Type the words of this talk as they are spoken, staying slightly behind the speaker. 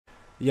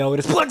Yo, it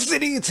is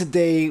Plexity!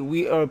 Today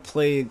we are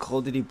playing Call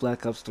of Duty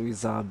Black Ops 3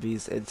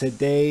 Zombies, and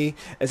today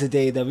is a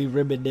day that we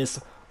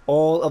reminisce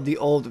all of the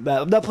old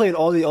maps. I'm not playing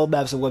all the old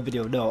maps in one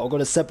video, no, I'm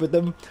going to separate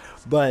them,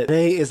 but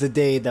today is the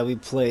day that we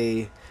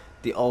play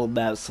the old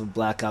maps from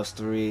Black Ops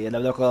 3, and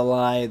I'm not gonna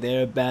lie,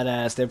 they're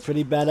badass, they're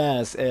pretty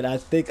badass, and I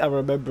think I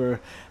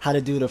remember how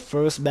to do the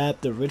first map,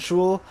 the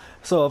ritual,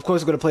 so of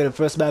course we're gonna play the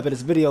first map in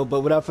this video,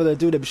 but without further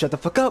ado, let me shut the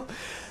fuck up.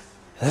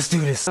 Let's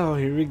do this. Oh,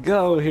 here we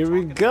go. Here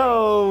we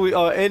go. We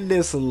are in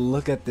this.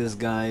 Look at this,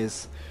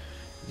 guys.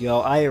 Yo,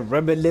 I am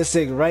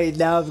reminiscing right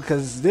now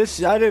because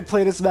I didn't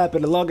play this map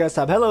in a long ass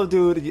time. Hello,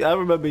 dude. I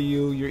remember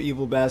you. You're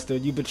evil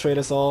bastard. You betrayed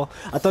us all.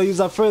 I thought you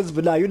was our friends,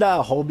 but now you're not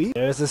a homie.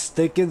 There's a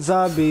stinking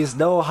zombies.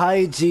 No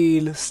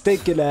hygiene.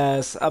 Stinking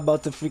ass. I'm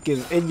about to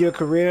freaking end your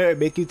career and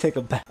make you take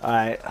a bath.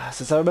 Alright.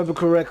 Since I remember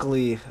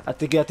correctly, I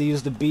think you have to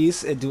use the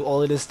beast and do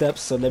all of the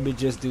steps. So let me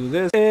just do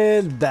this.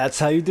 And that's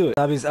how you do it.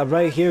 Zombies, I'm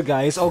right here,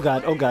 guys. Oh,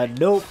 God. Oh, God.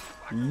 Nope.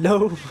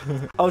 Nope.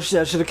 Oh,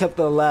 shit. I should have kept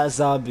the last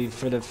zombie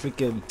for the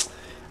freaking...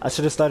 I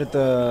should have started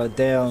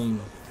the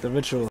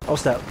ritual. Oh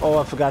snap. Oh,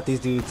 I forgot these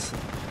dudes.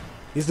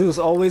 These dudes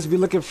always be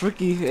looking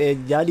freaky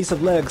and y'all need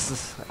some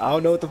legs. I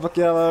don't know what the fuck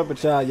y'all are,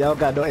 but y'all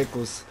got no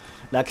ankles.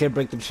 And I can't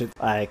break them shit.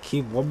 Alright,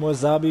 keep one more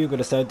zombie. We're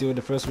gonna start doing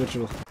the first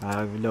ritual. I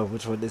don't even know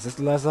which one. Is this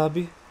the last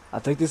zombie? I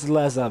think this is the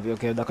last zombie.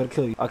 Okay, I'm not gonna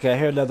kill you. Okay, I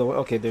hear another one.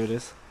 Okay, there it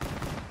is.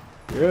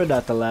 You're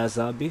not the last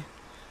zombie.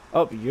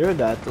 Oh, you're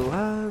not the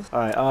last.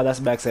 Alright, oh,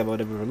 that's max ammo.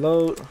 Let me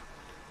reload.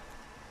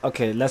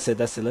 Okay, that's it.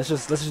 Let's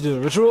just do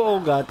the ritual. Oh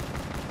god.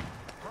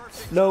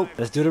 Nope.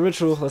 Let's do the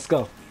ritual. Let's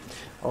go.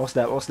 Oh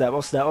snap, oh snap, oh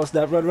snap, oh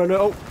snap. Run, run,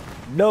 run. Oh.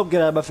 Nope,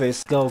 get out of my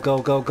face. Go, go,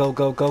 go, go,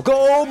 go, go, go.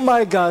 Oh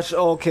my gosh.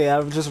 Okay,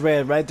 I just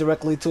ran right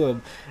directly to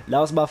him. That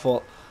was my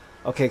fault.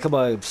 Okay, come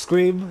on.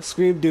 Scream,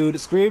 scream, dude.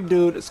 Scream,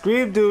 dude.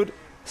 Scream, dude.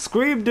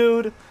 Scream,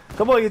 dude.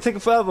 Come on, you're taking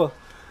forever.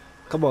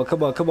 Come on,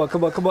 come on, come on,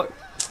 come on, come on.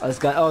 Let's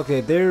go.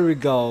 Okay, there we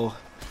go.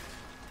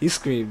 He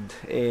screamed,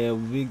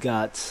 and we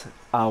got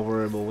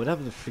our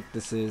whatever the freak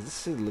this is.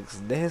 This shit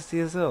looks nasty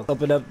as hell.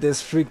 Open up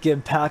this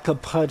freaking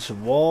pack-a-punch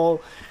wall,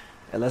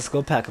 and let's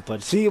go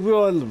pack-a-punch. See, we're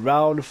on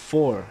round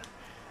 4.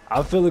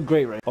 I'm feeling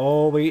great right.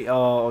 Oh wait,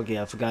 okay,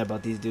 I forgot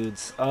about these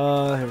dudes.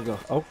 Here we go.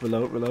 Oh,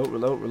 reload, reload,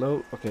 reload,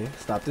 reload. Okay,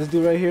 stop this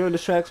dude right here on the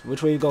tracks.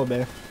 Which way you go,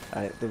 man?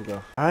 All right, there we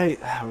go. All right,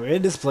 we're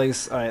in this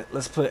place. All right,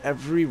 let's put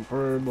every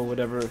worm or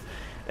whatever.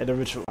 And the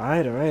ritual.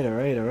 Alright, alright,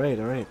 alright, alright,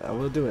 alright. I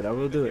will do it. I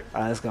will do it.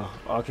 Alright, let's go.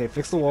 Okay,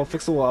 fix the wall,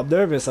 fix the wall. I'm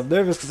nervous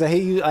because I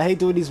hate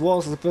doing these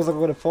walls because it feels like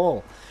I'm gonna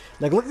fall.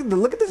 Like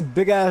look at this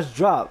big ass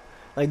drop.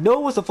 Like no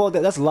one wants to fall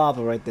there. That's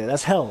lava right there.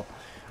 That's hell.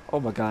 Oh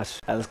my gosh.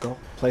 Alright, let's go.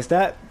 Place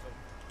that.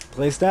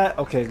 Place that.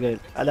 Okay, good.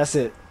 That's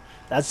it.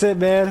 That's it,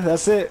 man.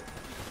 That's it.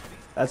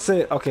 That's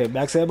it. Okay,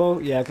 max ammo.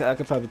 Yeah, I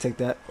could probably take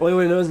that. Wait,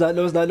 no, it's not.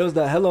 No, it's not. No, it's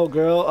not. Hello,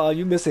 girl.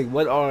 You missing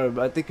one arm.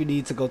 I think you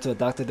need to go to a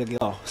doctor to get.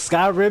 Oh,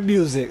 Skyrim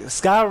music.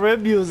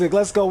 Skyrim music.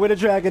 Let's go. Where the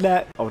dragon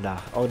at? Oh nah.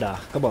 Oh nah.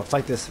 Come on,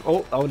 fight this.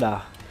 Oh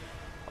nah.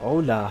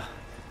 Oh nah.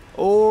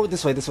 Oh,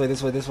 this way. This way.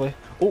 This way. This way.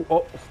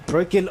 Oh.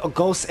 Breaking a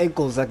ghost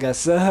ankles, I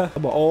guess.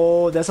 Come on.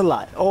 Oh, that's a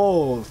lot.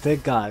 Oh,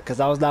 thank God, because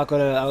I was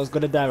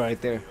gonna die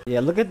right there. Yeah,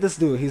 look at this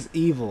dude. He's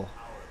evil.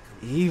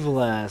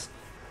 Evil ass.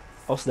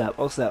 Oh snap,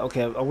 oh snap.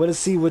 Okay, I want to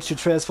see what you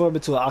transform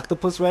into an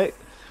octopus, right?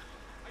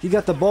 He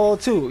got the ball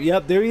too.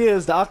 Yep, there he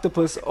is, the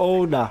octopus.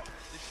 Oh nah.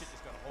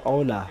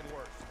 Oh nah.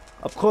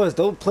 Of course,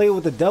 don't play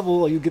with the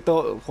devil or you get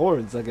the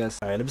horns, I guess.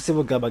 Alright, let me see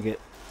what gun I get.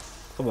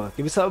 Come on,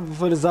 give me something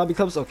before the zombie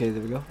comes. Okay,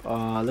 there we go.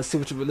 Let's see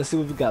what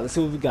we got. Let's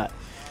see what we got.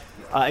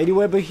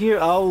 Anywhere but here,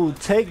 I'll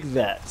take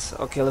that.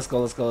 Okay, let's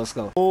go, let's go, let's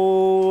go.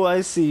 Oh,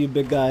 I see you,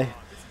 big guy.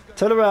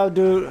 Turn around,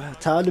 dude.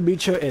 Time to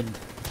meet your end.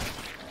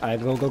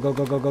 Alright, go, go, go,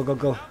 go, go, go, go,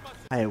 go.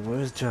 Hey,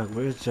 where's Jug?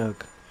 Where's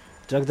Jug?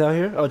 Jug down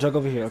here? Oh, Jug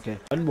over here. Okay.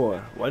 One more.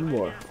 One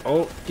more.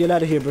 Oh, get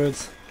out of here,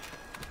 birds.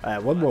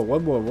 Alright, one more.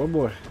 One more. One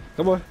more.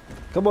 Come on.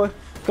 Come on.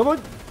 Come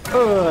on.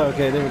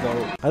 Okay, there we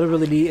go. I don't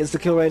really need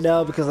insta-kill right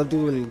now because I'm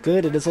doing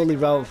good and it's only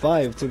round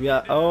 5 to be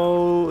honest.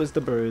 Oh, it's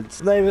the birds.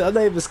 I'm not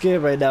even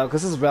scared right now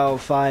because it's round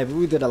 5.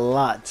 We did a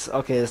lot.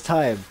 Okay, it's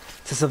time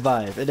to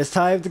survive. And it's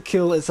time to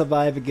kill and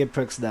survive and get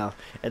perks now.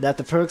 And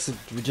after perks,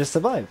 we just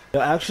survive.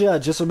 Now, actually, I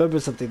just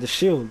remembered something. The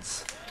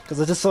shields. Because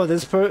I just saw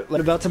this perk,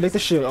 like about to make the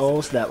shield. Oh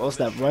snap, oh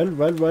snap. Run,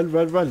 run, run,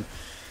 run, run.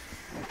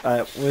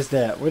 Alright, where's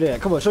that? Where that?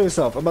 Come on, show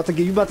yourself. You about to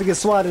get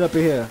swatted up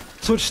in here.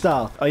 Twitch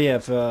style. Oh yeah,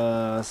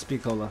 for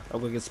speed cola.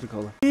 I'm gonna get speed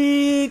cola.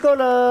 Speed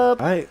cola!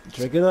 Alright,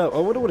 drink it up. I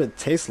wonder what it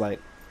tastes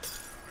like.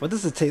 What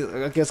does it taste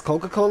like? I guess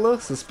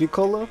Coca-Cola? So speed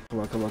cola?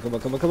 Come on, come on, come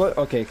on, come on, come on.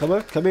 Okay, come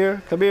on, come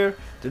here, come here.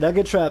 Do not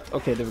get trapped.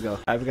 Okay, there we go.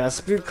 Alright, we got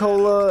speed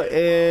cola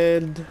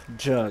and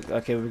jug.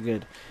 Okay, we're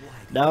good.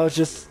 Now it's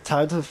just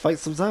time to fight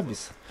some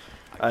zombies.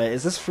 Alright,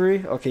 is this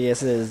free? Okay,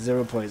 yes it is.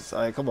 0 points.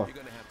 Alright, come on.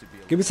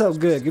 Give me something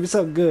good. Give me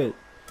something good.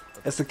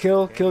 It's a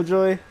kill.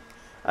 Killjoy.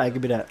 Alright,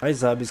 give me that. Alright,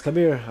 zombies, come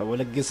here. I want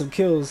to get some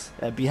kills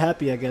and be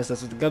happy, I guess.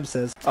 That's what the gun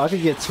says. Oh, I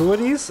can get 2 of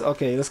these?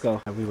 Okay, let's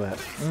go. Are we at?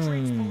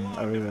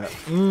 Are we at?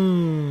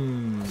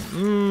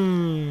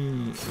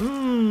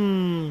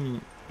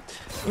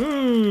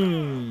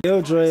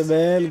 Killjoy,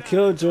 man.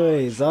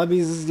 Killjoy.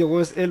 Zombies is your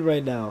worst in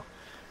right now.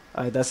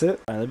 Alright, that's it.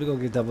 Alright, let me go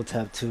get double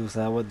tap too,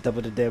 so I want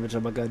double the damage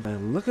on my gun.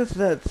 Right, look at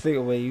that thing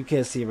away. You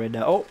can't see it right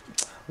now. Oh,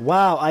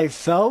 wow! I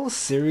fell.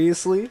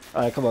 Seriously?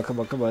 Alright, come on,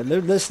 come on, come on.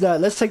 Let's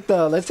take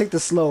the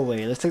slow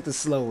way. Let's take the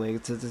slow way.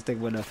 To this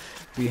thing wanna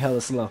be hella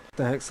slow. What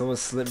the heck? Someone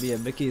slipped me a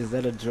Mickey. Is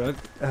that a drug?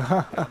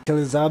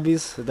 Killing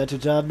zombies. Is that your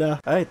job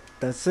now? Alright,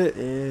 that's it.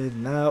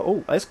 And now,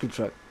 oh, ice cream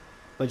truck.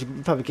 But you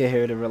probably can't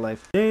hear it in real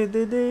life. Okay,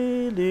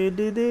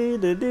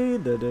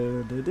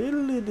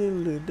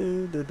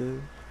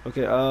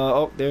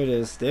 oh, there it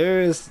is.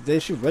 They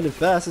shoot running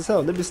fast as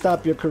hell. Let me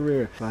stop your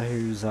career. I hear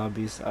you,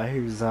 zombies. I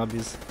hear you,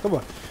 zombies. Come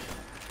on.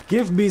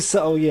 Give me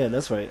some. Oh, yeah,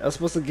 that's right. I'm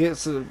supposed to get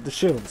the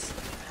shields.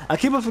 I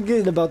keep on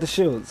forgetting about the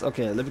shields.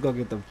 Okay, let me go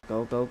get them.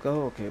 Go, go,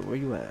 go. Okay, where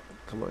you at?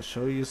 Come on,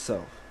 show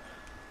yourself.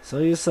 Show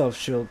yourself,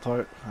 shield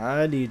part.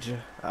 I need you.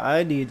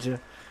 I need you.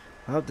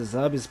 Oh, the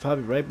zombies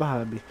probably right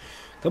behind me.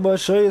 Come on,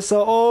 show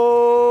yourself.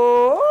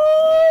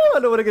 Oh, I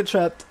don't want to get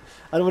trapped.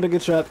 I don't want to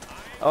get trapped.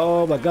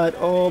 Oh my god,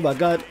 oh my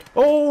god.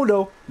 Oh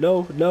no,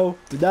 no, no.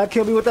 Do not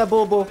kill me with that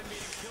bulbul.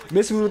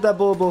 Miss me with that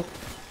bulbul.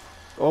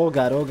 Oh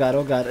god, oh god,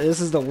 oh god. This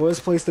is the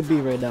worst place to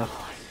be right now.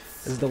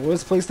 This is the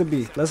worst place to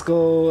be. Let's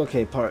go.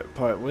 Okay, part.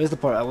 Where's the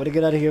part? I want to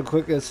get out of here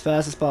quick as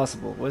fast as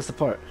possible. Where's the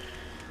part?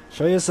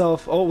 Show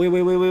yourself. Oh, wait.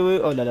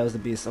 Oh no, that was the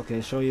beast.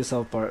 Okay, show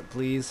yourself, part.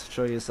 Please,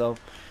 show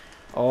yourself.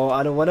 Oh,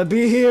 I don't want to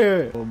be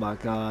here. Oh my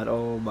god.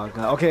 Oh my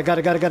god. Okay, got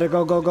it. Go.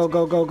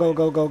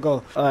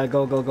 Alright,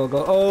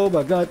 go. Oh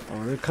my god.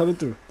 Oh, they're coming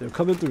through.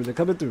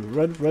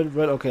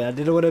 Run. Okay, I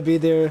didn't want to be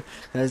there,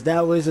 because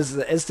that was just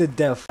an instant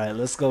death. Alright,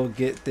 let's go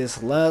get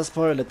this last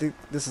part. I think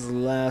this is the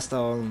last,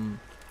 no,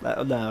 I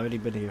already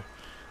been here.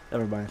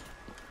 Never mind.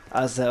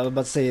 I was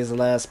about to say it's the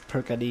last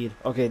perk I need.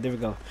 Okay, there we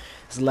go.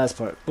 It's the last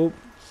part. Boop.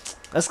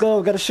 Let's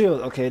go. Got a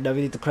shield. Okay, now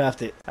we need to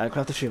craft it. Alright,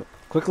 craft the shield.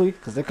 Quickly,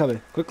 because they're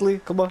coming.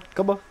 Quickly, come on.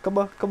 Do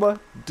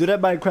that,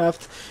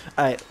 Minecraft.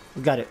 Alright,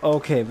 we got it.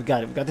 Okay, we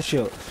got it. We got the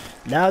shield.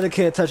 Now they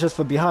can't touch us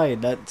from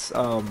behind. That's,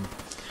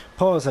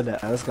 pause on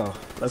that. Let's go.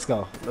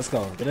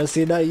 They didn't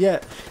see that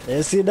yet.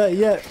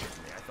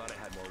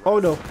 Oh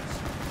no.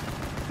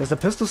 Does the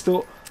pistol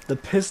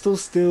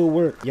still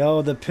work?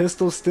 Yo, the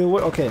pistol still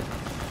work. Okay.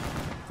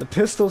 The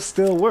pistol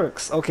still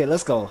works. Okay,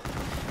 let's go.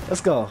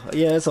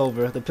 Yeah, it's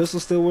over. The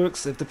pistol still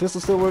works. If the pistol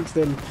still works,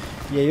 then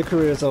yeah, your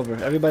career is over.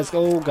 Everybody's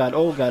oh god.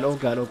 Come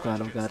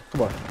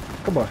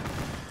on.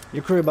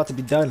 Your career about to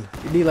be done.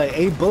 You need like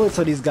 8 bullets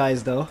on these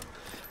guys though.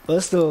 But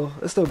it's still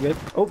good.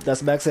 Oh,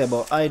 that's max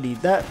ammo. I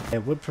need that.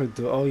 And what perk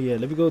do? Oh yeah,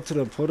 let me go to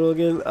the portal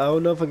again. I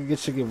don't know if I can get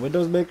chicken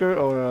Windows Maker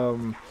or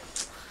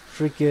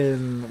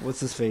freaking what's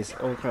his face?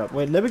 Oh crap.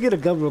 Wait, let me get a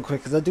gun real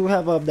quick, because I do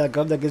have that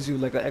gun that gives you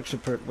like an extra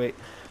perk. Wait.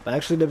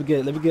 Actually, let me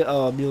get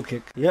mule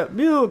kick. Yep,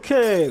 mule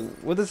kick.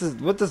 What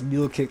does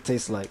mule kick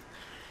taste like?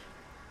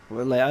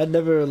 Well, like I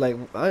never like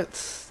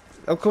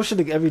I'm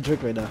questioning every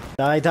drink right now.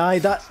 Die.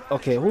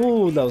 Okay,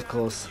 ooh, that was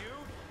close.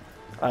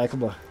 Alright,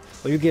 come on.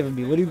 What are you giving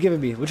me?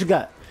 What you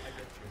got?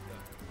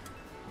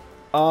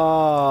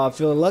 Ah, I'm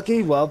feeling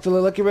lucky. Well, I'm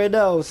feeling lucky right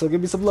now, so give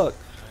me some luck.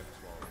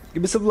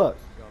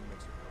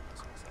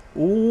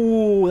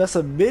 Ooh, that's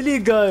a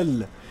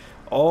minigun.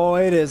 Oh,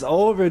 it is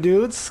over,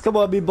 dudes. Come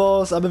on,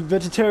 meatballs. I'm a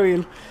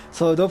vegetarian,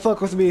 so don't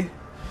fuck with me.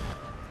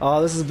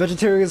 Oh, this is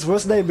vegetarian's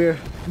worst nightmare.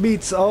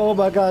 Meats. Oh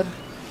my god.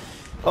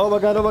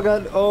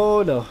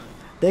 Oh no.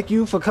 Thank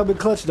you for coming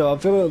clutch, though. I'm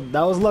feeling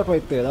that was luck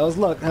right there. That was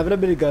luck. Having a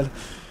minigun.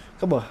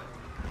 Come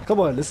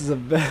on. This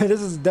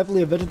is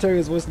definitely a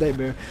vegetarian's worst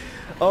nightmare.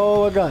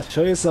 Oh my god.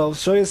 Show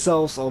yourselves.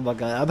 Oh my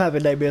god. I'm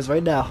having nightmares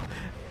right now.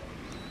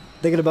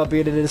 Thinking about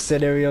being in this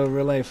scenario in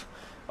real life.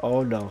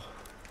 Oh no.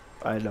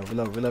 Alright, no,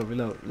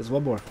 reload. There's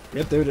one more.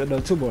 Yep, no,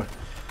 2 more.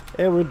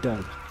 And we're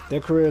done. Their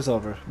career is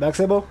over. Max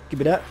ammo, give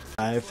me that.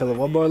 I'm feeling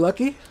one more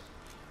lucky.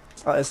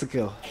 Oh, it's the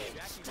kill.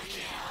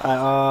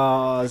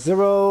 Alright,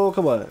 0.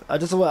 Come on. I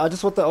just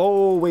want the.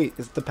 Oh wait,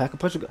 is the pack a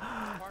punch?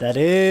 That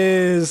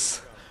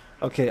is.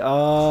 Okay.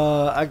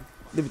 Let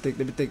me think.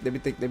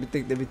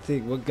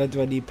 What gun do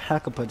I need?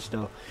 Pack a punch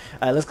though.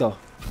 Alright, let's go.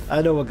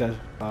 I know what gun.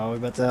 Oh, we're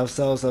about to have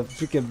ourselves a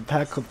freaking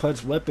pack a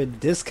punch weapon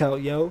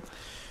discount, yo.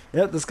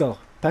 Yep, let's go.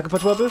 Pack a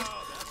punch weapon?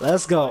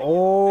 Let's go.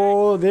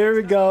 Oh, there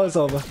we go. It's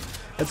over.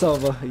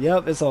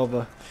 Yep, it's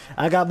over.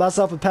 I got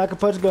myself a pack a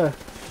punch gun.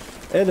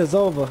 It is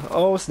over.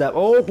 Oh, snap.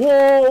 Oh,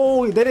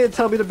 whoa. They didn't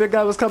tell me the big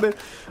guy was coming.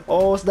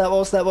 Oh, snap.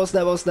 Oh,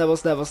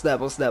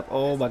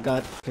 my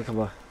God. Okay,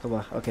 come on.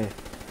 Okay.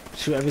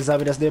 Shoot every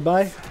zombie that's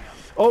nearby.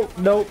 Oh,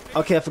 no.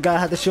 Okay, I forgot I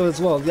had the shield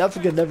as well. Yeah, I'm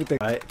forgetting everything.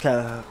 All right,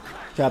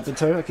 Captain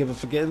Turn. I keep on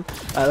forgetting. All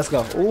right, let's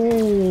go.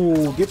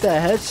 Ooh, get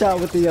that headshot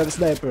with the young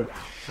sniper.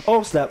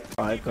 Oh, snap.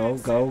 Alright, go.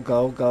 Oh.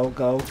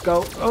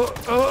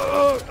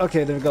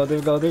 Okay, there we go.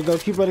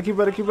 Keep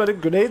running.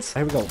 Grenades.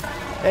 Here we go.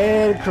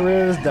 And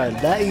career is done.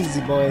 That easy,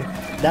 boy.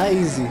 That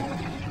easy.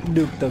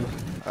 Nuked them.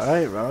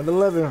 Alright, round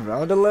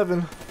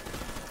 11.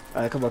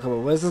 Alright, come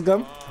on. Where's this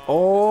gun?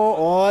 Oh,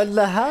 on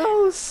the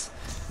house.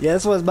 Yeah,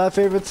 this one's my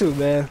favorite too,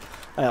 man.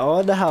 Alright,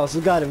 on the house. We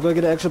got it. We're gonna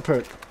get an extra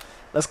perk.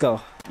 Let's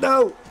go.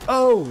 No!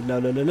 Oh! No,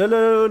 no, no, no,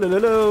 no, no, no,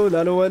 no,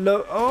 no, no,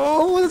 no.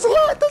 Oh, there's a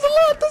lot! There's a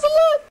lot! There's a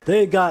lot! They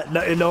ain't got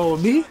nothing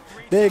on me.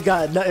 They ain't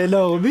got nothing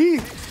on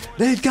me.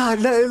 They ain't got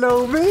nothing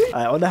on me.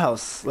 Alright, on the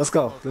house. Let's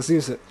go. Let's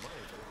use it.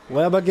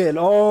 What am I getting?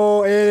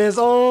 Oh, it is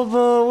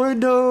over.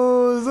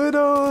 Windows.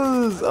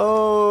 Windows.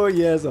 Oh,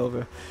 yeah, it's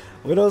over.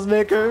 Windows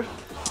Maker.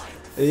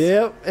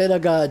 Yep. And I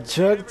got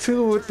Jug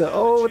too with the,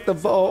 oh, with the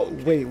ball.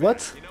 Wait,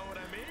 what?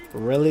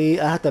 Really?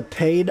 I have to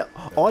pay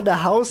on the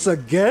house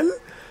again?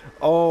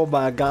 Oh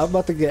my god, I'm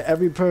about to get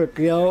every perk,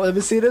 yo. Let me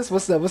see this.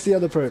 What's that? What's the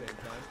other perk?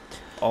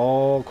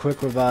 Oh,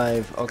 quick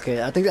revive.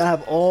 Okay, I think I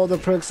have all the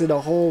perks in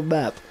the whole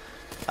map.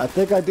 I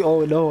think I do.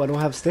 Oh no, I don't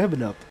have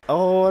stamina.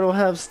 Oh, I don't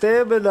have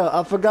stamina.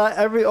 I forgot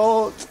every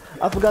ult.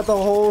 I forgot the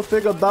whole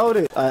thing about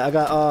it. I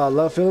got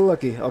love feeling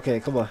lucky. Okay,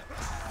 come on.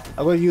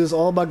 I'm gonna use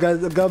all my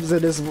gums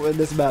in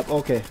this map.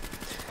 Okay,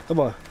 come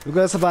on. We're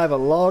gonna survive a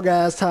long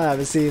ass time.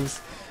 It seems.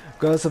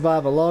 Gonna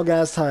survive a long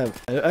ass time.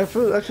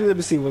 Actually, let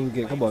me see what we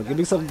get. Come on, give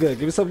me something good.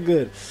 Give me something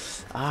good.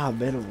 Ah,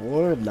 Man of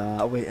War.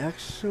 Nah, wait.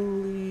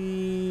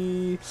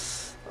 Actually,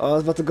 oh, I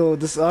was about to go with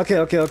this. Okay.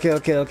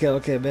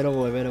 Man of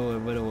War.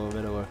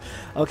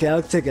 Okay,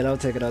 I'll take it. I'll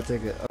take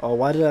it. Oh,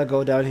 why did I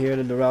go down here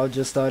and the round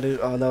just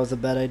started? Oh, that was a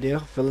bad idea.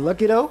 Feeling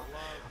lucky though?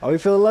 Are we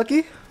feeling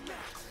lucky?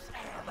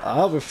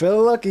 Oh, we're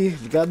feeling lucky.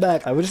 We got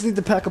back. We just need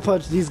to pack a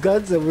punch these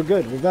guns and we're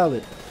good. We're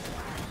valid.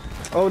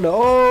 Oh no,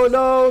 oh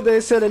no,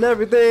 they're sending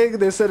everything,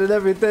 they're sending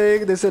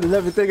everything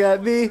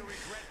at me.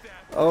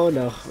 Oh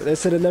no, they're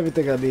sending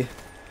everything at me.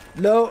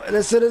 No,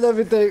 they're sending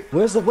everything.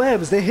 Where's the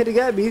webs? They're hitting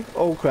at me.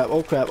 Oh crap,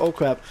 oh crap, oh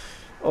crap.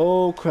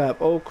 Oh crap,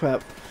 oh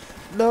crap.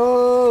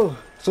 No!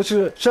 Switch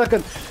it,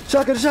 shotgun.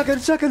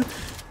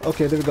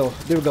 Okay, there we go.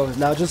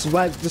 Now just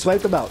wipe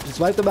them out. Just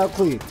wipe them out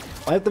clean.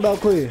 Wipe them out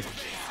clean.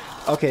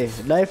 Okay,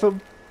 knife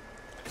him.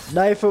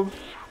 Alright,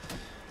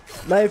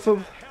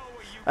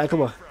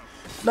 come on.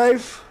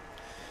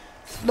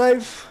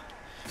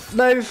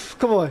 Knife,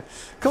 come on,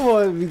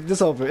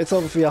 it's over. It's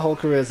over for your whole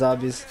career,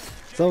 zombies.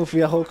 It's over for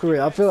your whole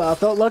career. I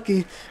felt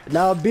lucky.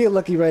 Now I'm being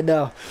lucky right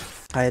now.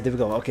 Alright, there we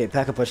go. Okay,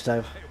 pack a punch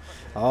time.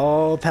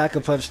 Oh, pack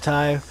a punch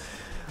time.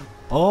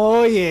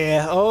 Oh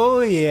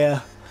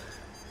yeah.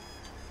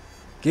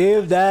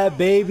 Give that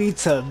baby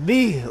to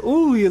me.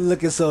 Ooh, you're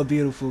looking so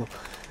beautiful.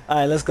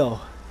 Alright, let's go.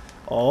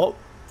 Oh,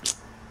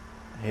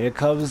 here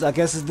comes. I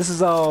guess this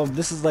is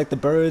like the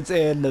birds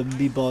and the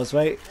meatballs,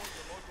 right?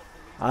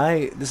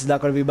 Alright, this is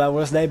not going to be my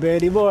worst nightmare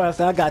anymore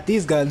after I got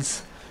these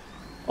guns.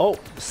 Oh,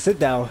 sit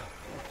down.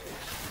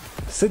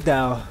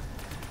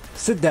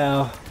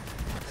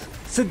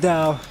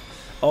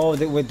 Oh,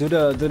 wait, do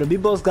the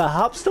meatballs got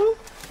hops though?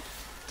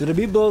 Can the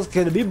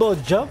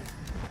meatballs jump?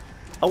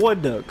 I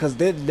wonder, because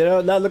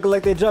they're not looking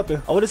like they're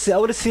jumping. I want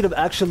to see them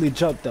actually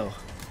jump though.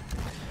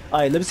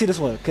 Alright, let me see this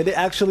one. Can they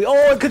actually...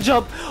 Oh, it could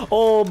jump!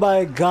 Oh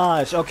my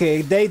gosh.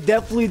 Okay, they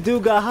definitely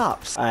do got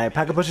hops. Alright,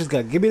 pack a punch is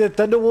good. Give me the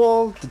thunder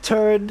wall, the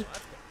turn,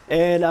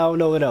 and I don't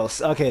know what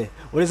else. Okay,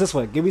 what is this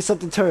one? Give me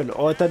something turn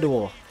or thunder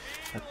wall.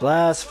 A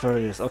blast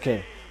furnace.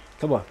 Okay,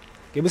 come on.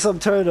 Give me some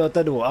turn or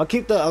thunder wall. I'll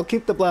keep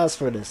the blast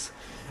furnace.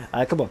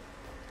 Alright, come on.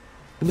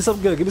 Give me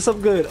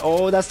something good.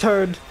 Oh, that's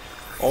turned.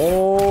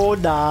 Oh,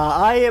 nah.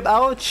 I am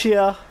out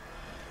here.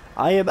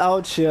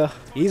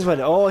 He's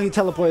running. Oh, he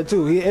teleported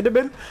too. He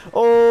Enderman.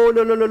 Oh,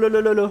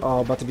 no. Oh,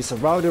 I'm about to be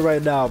surrounded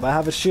right now. But I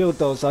have a shield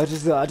though, so I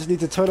just need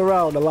to turn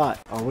around a lot.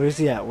 Oh, where is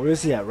he at?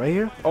 Right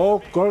here?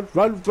 Oh,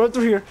 run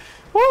through here.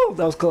 Woo,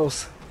 that was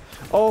close.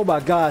 Oh my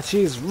gosh,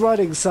 he's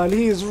running, son.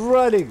 He's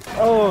running.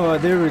 Oh,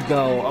 there we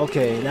go.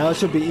 Okay, now it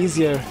should be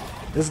easier.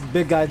 This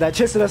big guy that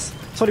chasing us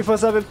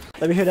 24/7.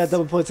 Let me hear that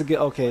double points again.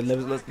 Okay,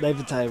 let's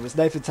knifing time. It's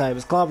knifing time.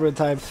 It's clobbering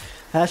time.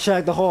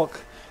 Hashtag the Hawk.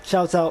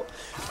 Shouts out.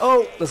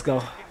 Oh, let's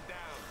go.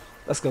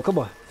 Come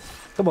on.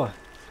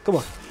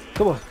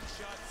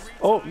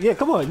 Oh yeah,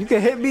 come on. You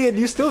can hit me and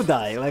you still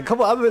die. Like,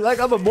 come on.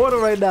 I'm immortal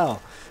right now.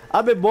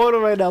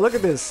 Look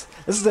at this.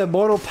 This is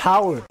immortal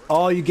power.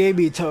 Oh, you gave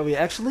me eternity.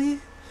 Actually,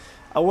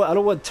 I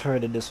don't want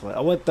turn in this one. I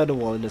want thunder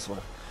wall in this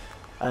one.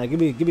 Alright, give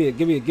me.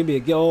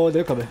 Oh,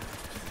 they're coming.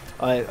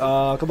 Alright,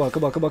 come on.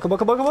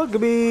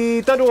 Give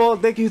me thunder wall.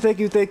 Thank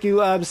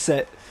you. I'm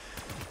set.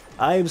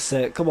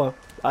 Come on.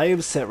 I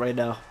am set right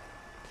now.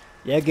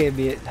 Yeah, gave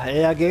me it.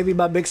 Yeah, I gave me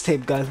my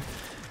mixtape gun.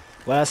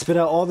 When I spit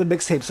out all the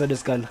mixtapes on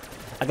this gun.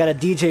 I got a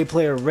DJ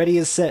player ready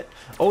and set.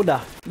 Oh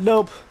nah.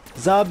 Nope.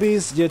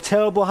 Zombies, you're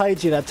terrible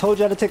hygiene. I told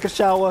you how to take a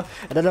shower,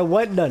 and I don't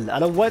want none. I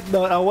don't want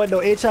no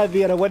HIV,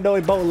 and I don't want no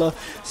Ebola.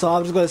 So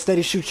I'm just gonna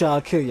steady shoot y'all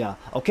and kill y'all.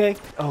 Okay?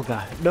 Oh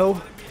god.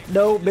 No,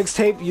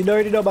 mixtape. You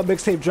already know my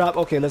mixtape drop.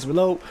 Okay, let's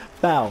reload.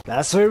 Bow.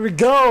 That's where we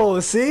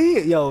go.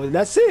 See? Yo,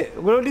 that's it.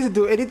 We don't need to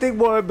do anything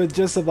more but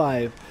just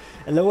survive.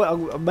 And then I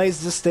might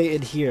just stay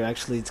in here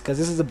actually, because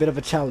this is a bit of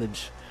a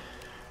challenge.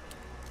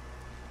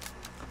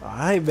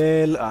 Alright,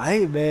 man.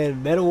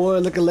 Man of War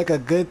looking like a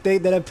good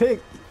thing that I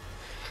picked.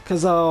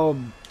 Cause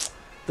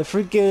the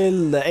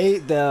KN,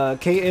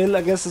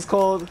 I guess it's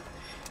called,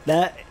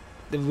 that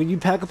when you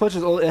pack a punch,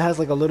 it has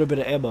like a little bit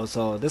of ammo.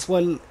 So this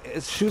one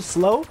it shoots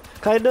slow,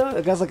 kinda.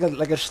 It got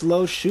like a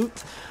slow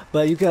shoot,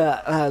 but you can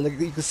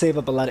you can save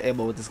up a lot of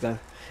ammo with this gun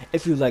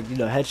if you like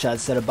headshots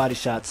instead of body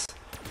shots.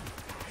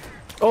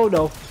 Oh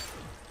no!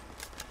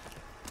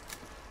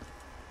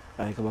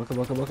 Alright, come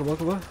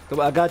on!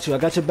 I got you. I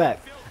got your back.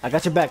 I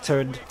got your back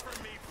turned.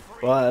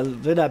 Well,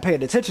 they're not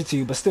paying attention to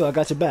you, but still, I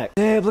got your back.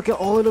 Damn, look at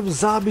all of them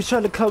zombies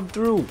trying to come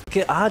through.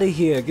 Get out of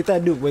here. Get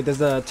that nuke. Wait, does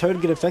the turn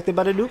get affected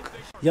by the nuke?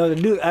 Yo, the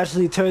nuke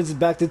actually turns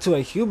back into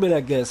a human, I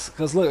guess.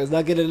 Because look, it's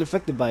not getting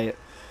affected by it.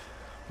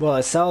 Well,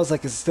 it sounds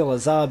like it's still a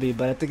zombie,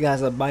 but I think it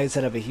has a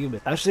mindset of a human.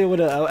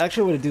 Actually, I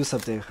actually want to do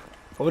something.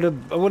 I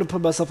want to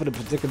put myself in a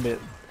predicament.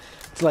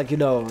 It's like,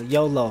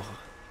 YOLO.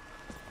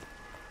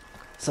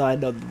 So I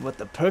know what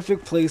the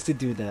perfect place to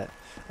do that.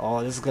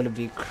 Oh, this is gonna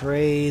be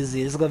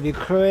crazy. This is gonna be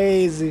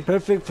crazy.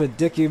 Perfect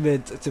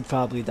predicament to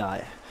probably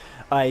die.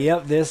 Alright,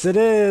 yep, this it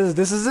is.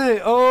 This is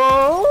it.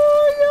 Oh,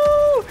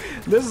 no!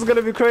 This is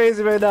gonna be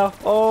crazy right now.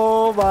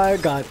 Oh my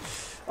god.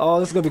 Oh,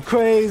 this is gonna be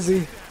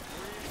crazy.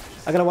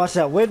 I gotta watch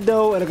that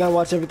window and I gotta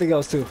watch everything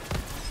else too.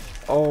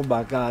 Oh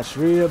my gosh.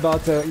 We're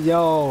about to.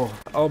 Yo.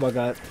 Oh my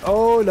god.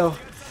 Oh no.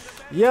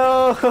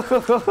 Yo.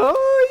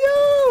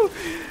 Yo.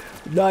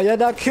 No, you're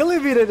not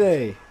killing me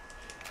today.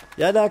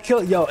 Y'all not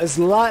killing. Yo, it's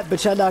a lot,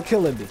 but y'all not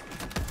killing me.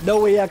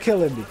 No way y'all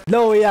killing me.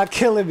 No way y'all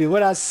killing me.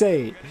 What I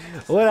say?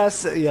 What I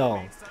say?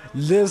 Yo,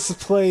 this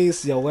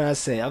place. Yo, what I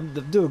say? I'm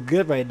doing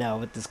good right now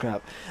with this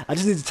crap. I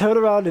just need to turn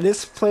around in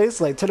this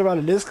place, like turn around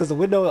in this, because the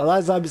window. A lot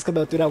of zombies come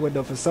out through that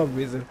window for some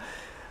reason.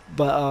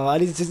 But I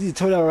just need to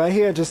turn around right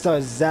here and just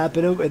start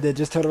zapping them, and then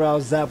just turn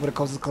around, zap with a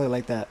coastal clear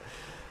like that.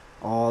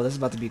 Oh, this is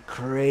about to be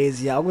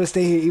crazy. I'm gonna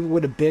stay here even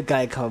when the big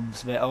guy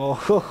comes, man.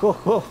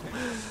 Oh,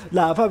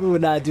 nah, I probably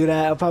would not do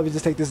that. I'll probably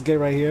just take this gate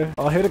right here.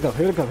 Oh, here to go,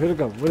 here to go, here to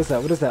go. What is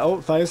that? What is that?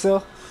 Oh, fire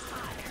sale.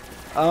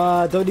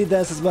 Don't need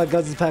that since my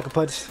guns is pack a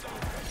punch.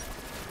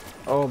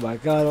 Oh my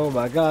god, oh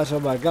my gosh, oh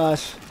my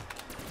gosh.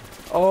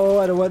 Oh,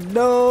 I don't want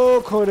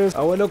no corners.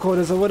 I want no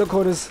corners, I want no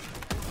corners.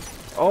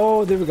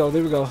 Oh, there we go,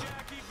 there we go.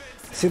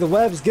 See, the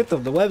webs get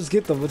them, the webs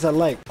get them, which I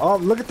like. Oh,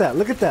 look at that,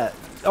 look at that.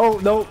 Oh,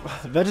 no,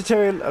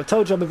 vegetarian. I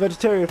told you I'm a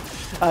vegetarian.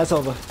 It's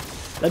over.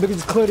 Let me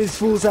just clear these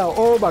fools out.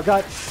 Oh my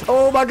god.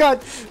 Oh my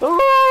god.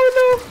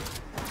 Oh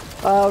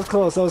no. I was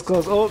close, I was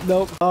close. Oh,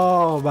 no.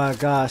 Oh my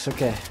gosh.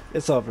 Okay,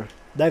 it's over.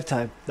 Knife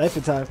time. Knife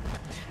in time.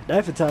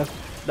 Knife in time.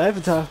 Knife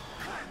in time.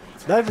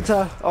 Knife in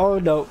time. Oh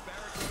no.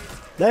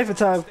 Knife in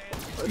time.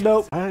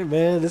 Nope. Alright,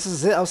 man. This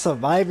is it. I'm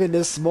surviving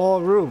this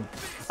small room.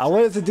 I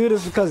wanted to do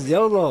this because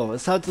YOLO.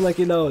 It's time to, like,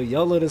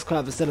 YOLO this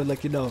crap instead of,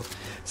 like,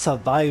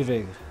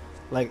 surviving.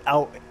 Like,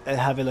 out and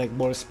having, like,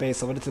 more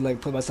space. I wanted to,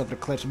 like, put myself in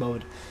clutch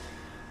mode.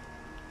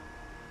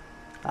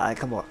 Alright,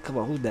 come on. Come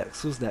on. Who's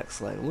next? Who's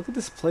next? Like, look at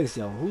this place,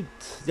 yo.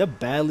 You're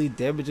badly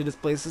damaging this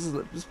place.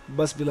 This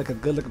must be, like, a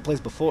good-looking place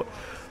before.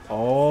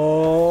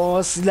 Oh,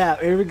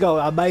 snap. Here we go.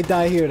 I might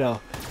die here, though.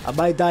 I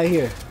might die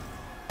here.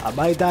 I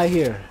might die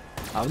here.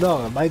 I don't know.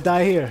 I might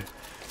die here.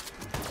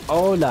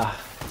 Oh, nah.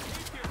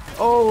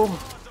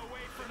 Oh.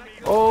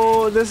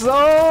 Oh, this is.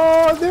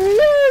 Oh, there he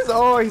is.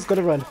 Oh, he's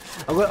gonna run.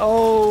 I'm going.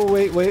 Oh,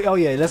 wait. Oh,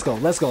 yeah. Let's go.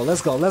 Let's go.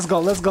 Let's go. Let's go.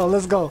 Let's go.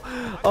 Let's go.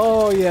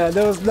 Oh, yeah.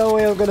 There was no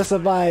way I'm gonna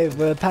survive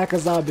with a pack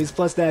of zombies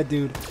plus that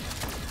dude.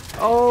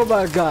 Oh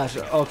my gosh.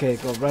 Okay,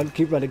 go run.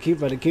 Keep running.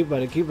 Keep running. Keep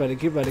running. Keep running.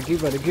 Keep running.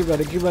 Keep running. Keep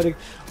running. Keep running.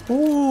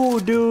 Ooh,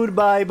 dude.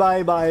 Bye.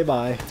 Bye. Bye.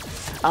 Bye.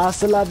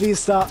 Hasta la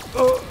vista.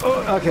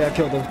 Oh. Okay, I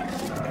killed him.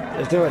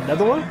 Is there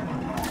another one?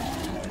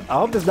 I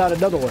hope there's not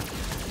another one.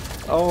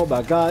 Oh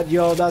my god,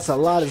 yo, that's a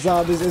lot of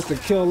zombies. It's the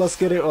kill. Let's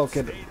get it.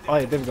 Okay. Oh,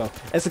 yeah, there we go.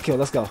 It's a kill.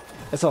 Let's go.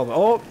 It's over.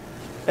 Oh,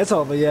 it's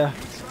over, yeah.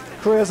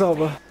 Career's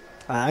over.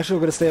 Actually,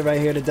 we're gonna stay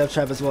right here in the death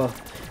trap as well.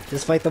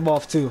 Just fight them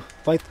off, too.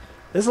 Fight.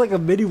 There's like a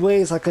many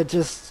ways I could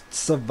just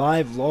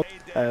survive long.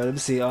 Alright, let me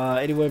see.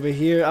 Anywhere over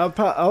here.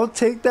 I'll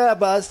take that,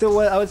 but I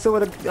would still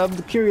want to, I'm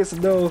curious to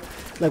know,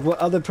 like, what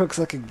other perks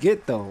I could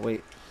get, though.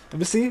 Wait. Let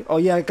me see. Oh,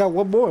 yeah, I got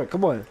one more.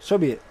 Come on. Show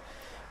me it.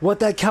 What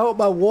that count?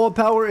 My wall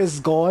power is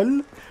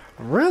gone?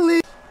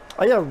 Really?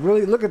 Are y'all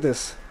really? Look at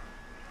this.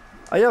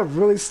 Are y'all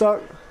really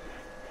stuck?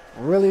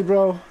 Really,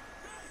 bro?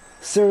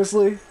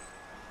 Seriously?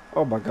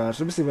 Oh my gosh.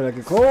 Let me see what I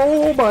can.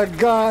 Oh my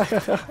god.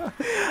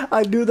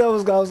 I knew that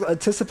was. I was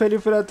anticipating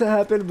for that to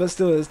happen, but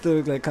still, it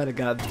still like kind of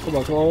got me. Come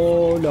on.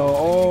 Oh no.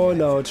 Oh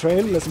no.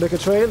 Train. Let's make a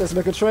train. Let's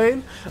make a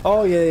train.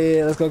 Oh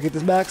yeah. Let's go get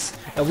this max.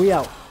 And we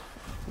out.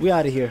 We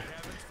out of here.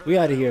 We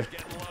out of here.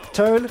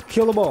 Turn.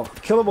 Kill them all.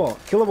 Kill them all.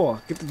 Kill them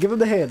all. Give them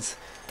the hands.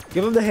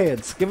 Give them the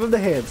hands. Give them the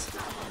hands.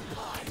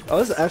 Oh,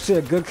 this is actually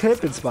a good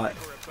camping spot.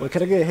 Wait,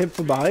 can I get hit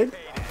from behind?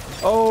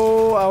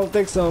 Oh, I don't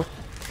think so.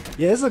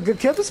 Yeah, this is a good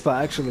camping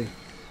spot, actually.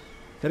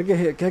 Can I get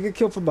hit? Can I get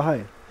killed from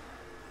behind?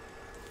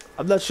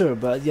 I'm not sure,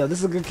 but yeah, this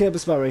is a good camping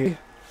spot right here.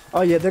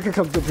 Oh yeah, they can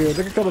come up here.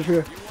 They can come up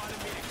here.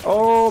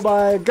 Oh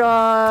my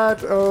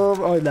god.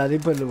 Oh nah, they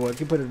put it in work.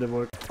 He put it in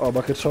work. Oh,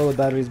 my controller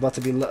battery is about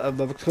to be low.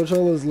 My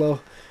controller is low.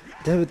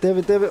 Damn it, damn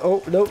it, damn it.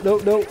 Oh, no, no,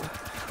 no.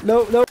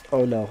 No, no.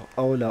 Oh no.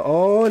 Oh no.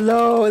 Oh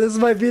no. This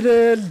might be the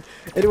end.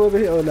 Anyone over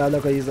here? Oh no, I'm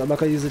not gonna use it. I'm not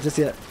gonna use it just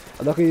yet.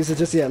 I'm not gonna use it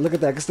just yet. Look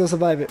at that. I can still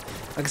survive it.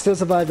 I can still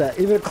survive that.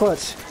 Even in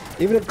clutch.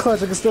 Even in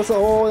clutch, I can still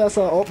survive. Oh, that's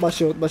all. Oh, my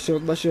shield. My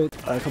shield. My shield.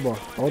 Alright, come on.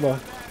 Hold on.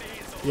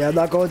 Yeah, I'm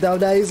not going down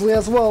that easily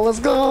as well. Let's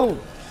go!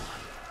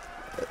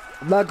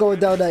 I'm not going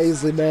down that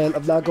easily, man.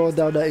 I'm not going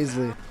down that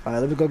easily.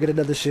 Alright, let me go get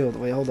another shield.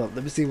 Wait, hold up.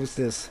 Let me see what's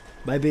this.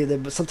 Might be.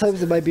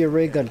 Sometimes it might be a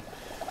ray gun.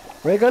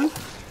 Ray gun?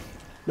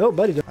 Nope,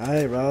 buddy.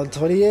 Alright, round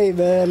 28,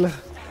 man.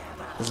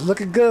 It's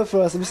looking good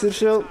for us. Let me see the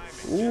shield.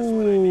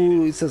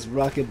 Ooh, it says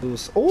rocket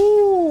boost.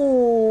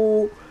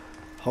 Ooh!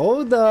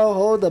 Hold on,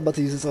 hold on. I'm about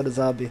to use this on the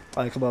zombie.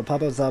 Alright, come on.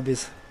 Pop out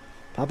zombies.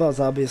 Pop out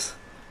zombies.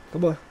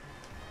 Come on.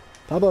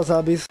 Pop out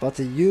zombies. About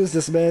to use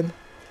this, man.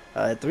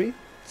 Alright, 3,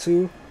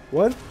 2,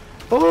 1.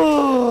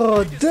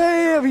 Oh,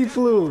 damn, he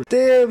flew.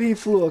 Damn, he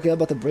flew. Okay, I'm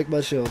about to break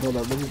my shield. Hold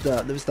on. Let me stop.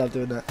 Let me stop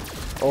doing that.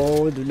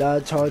 Oh, do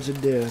not charge in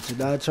there. Do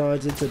not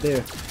charge into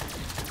there.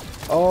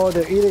 Oh,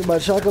 they're eating my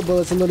shotgun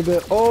bullets a little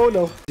bit. Oh,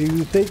 no. Do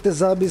you think the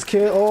zombies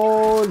kill?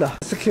 Oh, no.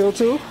 It's a kill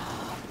too?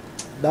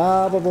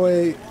 Nah, my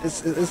boy.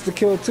 It's the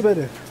kill too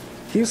many.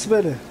 Keep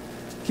spinning.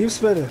 Keep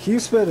spinning.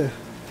 Keep spinning.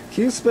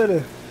 Keep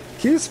spinning.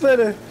 Keep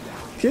spinning.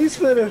 Keep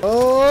spinning.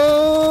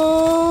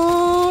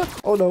 Oh!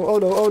 Oh, no. Oh,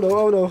 no. Oh, no.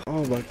 Oh, no.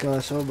 Oh, my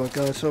gosh. Oh, my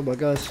gosh. Oh, my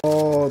gosh.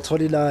 Oh,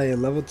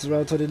 29. Level to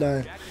round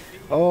 29.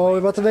 Oh, we're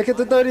about to make it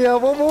to 30.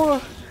 One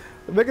more.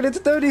 We're making it to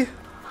 30.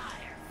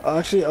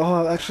 Actually,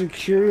 I'm actually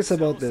curious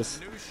about this.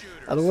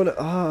 I don't want to.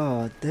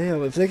 Oh,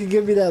 damn! If they can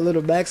give me that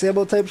little max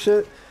ammo type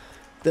shit,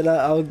 then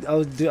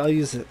I'll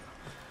use it.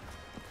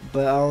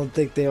 But I don't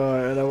think they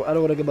are, and I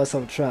don't want to get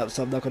myself trapped,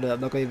 so I'm not gonna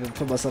even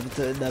put myself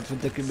in that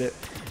predicament.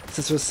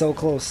 Since we're so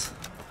close,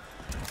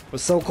 we're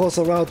so close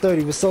around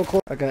 30. We're so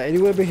close. I got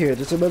anywhere but here.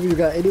 Just remember, you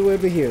got anywhere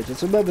but here.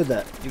 Just remember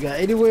that you got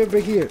anywhere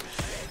but here.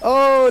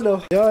 Oh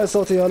no! They are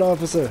assaulting an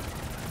officer,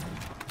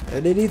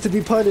 and they need to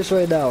be punished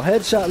right now.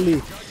 Headshot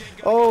Lee.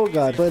 Oh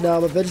god, but now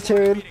I'm a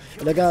vegetarian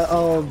and I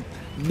got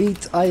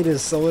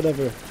meat-itis or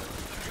whatever.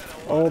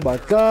 Oh my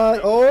god.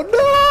 Oh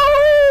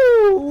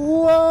no!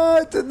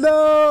 What?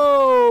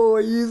 No! Are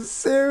you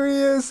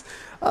serious?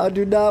 I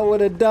do not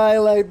want to die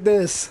like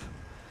this.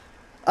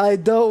 I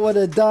don't want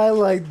to die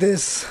like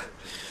this.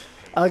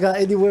 I got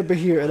anywhere but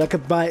here and I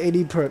could buy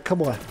any perk.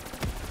 Come on.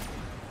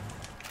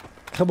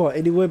 Come on,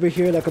 anywhere but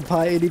here and I could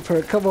buy any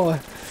perk. Come on.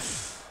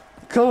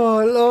 Come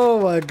on.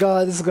 Oh my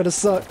god, this is gonna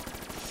suck.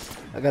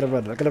 I gotta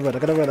run, I gotta run, I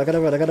gotta run, I gotta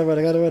run, I gotta run,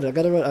 I gotta run, I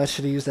gotta run. I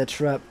should've used that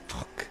trap.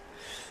 Fuck.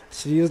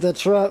 Should've used that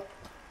trap.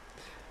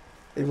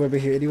 Anywhere but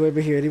here, anywhere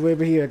but here, anywhere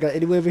but here. I got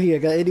anywhere but here, I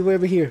got anywhere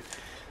but here.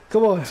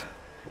 Come on.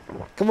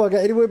 Come on, I got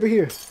anywhere but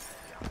here.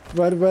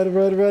 Run, run,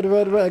 run, run,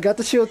 run, run. I got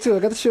the shield too, I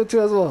got the shield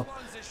too as well.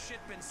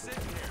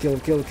 Kill him,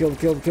 kill him, kill him,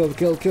 kill him, kill him,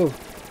 kill him, kill him.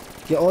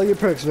 Get all your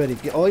perks ready,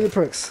 get all your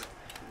perks.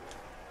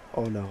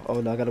 Oh no,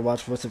 I gotta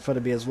watch what's in front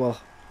of me as well.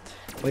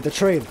 Wait, the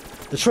train,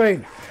 the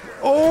train.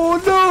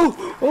 Oh no!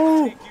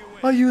 Oh!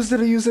 I used it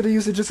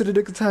just in the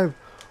nick of time.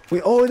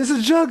 Wait, oh, this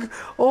is Jug!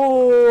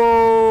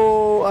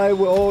 Oh,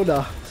 oh,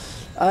 nah.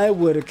 I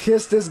would have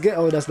kissed this guy.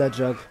 Oh, that's not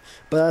Jug.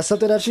 But that's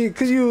something that she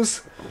could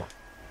use.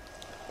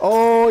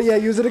 Oh, yeah,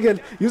 use it again.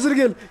 Use it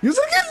again. Use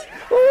it again!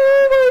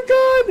 Oh, my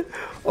God!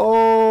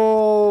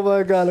 Oh,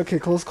 my God. Okay,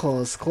 close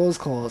calls. Close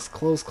calls.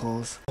 Close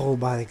calls. Oh,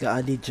 my God.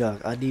 I need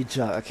Jug. I need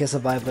Jug. I can't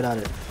survive without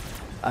it.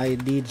 I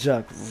need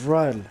Jug.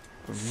 Run.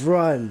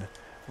 Run.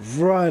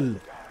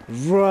 Run.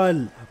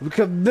 Run! We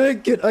can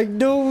make it! I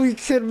know we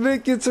can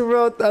make it to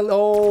round.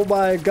 Oh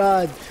my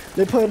god!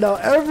 They're putting out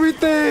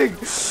everything!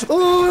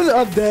 Oh,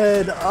 I'm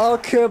dead! I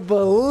can't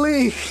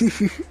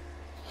believe!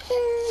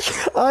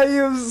 I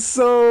am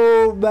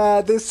so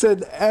mad! They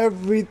sent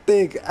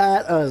everything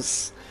at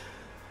us!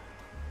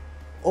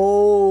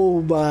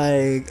 Oh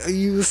my!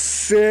 You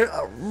said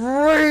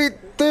right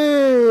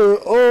there!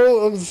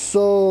 Oh, I'm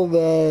so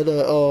mad!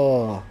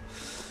 Oh,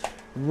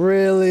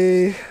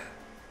 really?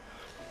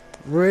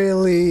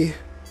 Really?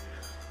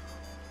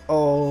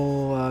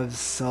 Oh, I'm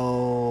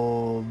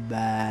so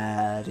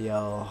mad,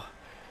 yo.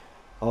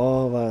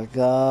 Oh my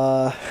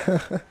god.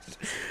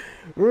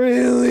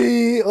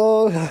 Really?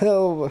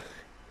 Oh,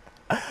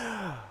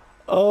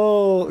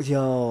 oh,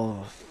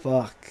 yo,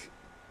 fuck.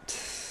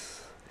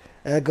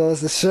 That goes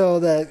to show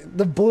that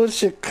the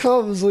bullshit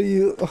comes when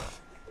you...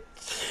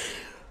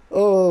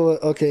 Oh,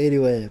 okay,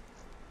 anyway.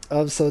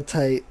 I'm so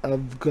tight.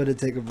 I'm gonna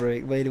take a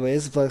break. But anyway,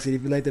 this is Plexiety.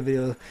 If you like the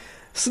video,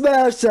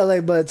 smash that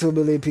like button to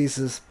 1,000,000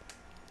 pieces.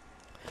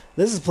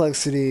 This is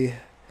Plexiety,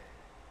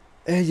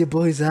 and your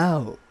boy's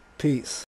out. Peace.